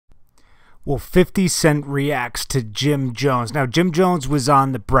Well, 50 Cent reacts to Jim Jones. Now, Jim Jones was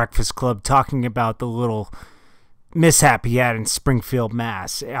on The Breakfast Club talking about the little mishap he had in Springfield,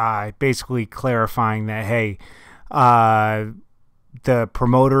 Mass. Basically clarifying that, hey, the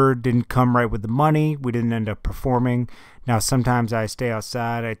promoter didn't come right with the money. We didn't end up performing. Now, sometimes I stay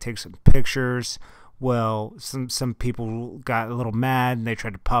outside. I take some pictures. Well, some people got a little mad, and they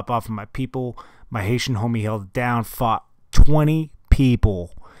tried to pop off on my people. My Haitian homie held it down, fought 20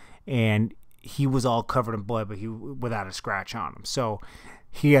 people, and he was all covered in blood, but he without a scratch on him. So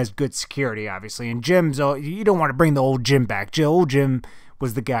he has good security, obviously. And Jim's, you don't want to bring the old Jim back. Old Jim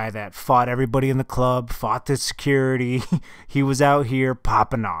was the guy that fought everybody in the club, fought the security. He was out here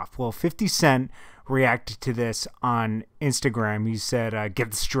popping off. Well, 50 Cent reacted to this on Instagram. He said,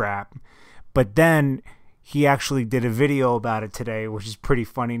 get the strap. But then he actually did a video about it today, which is pretty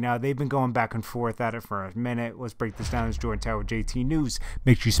funny. Now, they've been going back and forth at it for a minute. Let's break this down. It's Jordan Tower with JT News.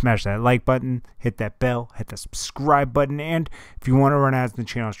 Make sure you smash that like button, hit that bell, hit that subscribe button, and if you want to run ads on the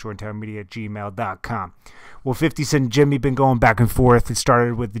channel, it's jordantowermedia@gmail.com. Well, 50 Cent and Jimmy been going back and forth. It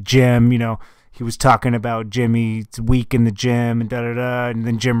started with the gym, he was talking about Jimmy's weak in the gym and da-da-da, and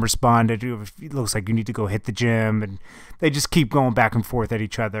then Jim responded, it looks like you need to go hit the gym, and they just keep going back and forth at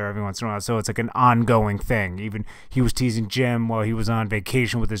each other every once in a while, so it's like an ongoing thing. Even he was teasing Jim while he was on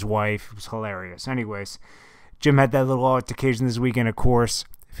vacation with his wife. It was hilarious. Anyways, Jim had that little altercation this weekend, of course.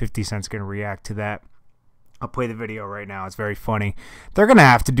 50 Cent's going to react to that. I'll play the video right now. It's very funny. They're going to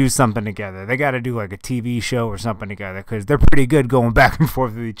have to do something together. They got to do like a TV show or something together because they're pretty good going back and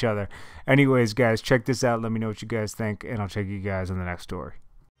forth with each other. Anyways, guys, check this out. Let me know what you guys think, and I'll check you guys on the next story.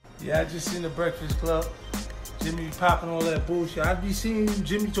 Yeah, I just seen The Breakfast Club. Jimmy popping all that bullshit. I be seeing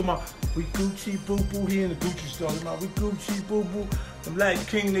Jimmy talking about, we Gucci, boo-boo. He in the Gucci store. About, we Gucci, boo-boo. Them Latin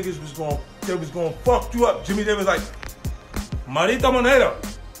King niggas was going to fuck you up. Jimmy, they was like, Marita Monero.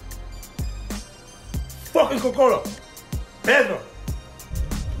 Fucking Coca-Cola. Pedro.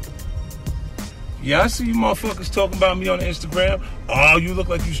 Yeah, I see you motherfuckers talking about me on Instagram. Oh, you look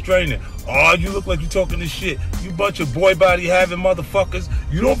like you straining. Oh, you look like you talking this shit. You bunch of boy body having motherfuckers.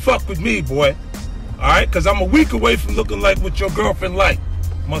 You don't fuck with me, boy. Alright? Because I'm a week away from looking like what your girlfriend like,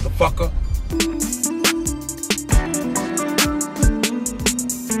 motherfucker.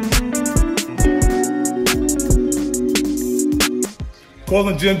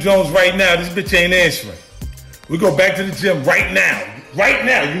 Calling Jim Jones right now. This bitch ain't answering. We go back to the gym right now. Right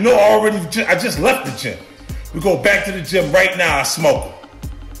now. You know I just left the gym. We go back to the gym right now. I smoke.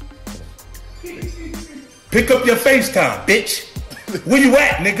 Pick up your FaceTime, bitch. Where you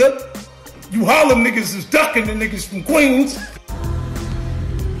at, nigga? You Harlem niggas is ducking the niggas from Queens.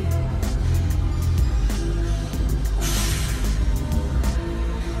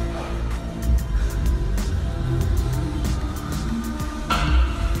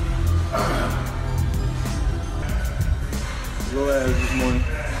 Low ass this morning.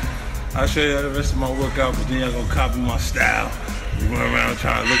 I'll show you the rest of my workout, but then y'all gonna copy my style. You run around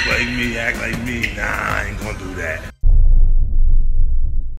trying to look like me, act like me. Nah, I ain't gonna do that.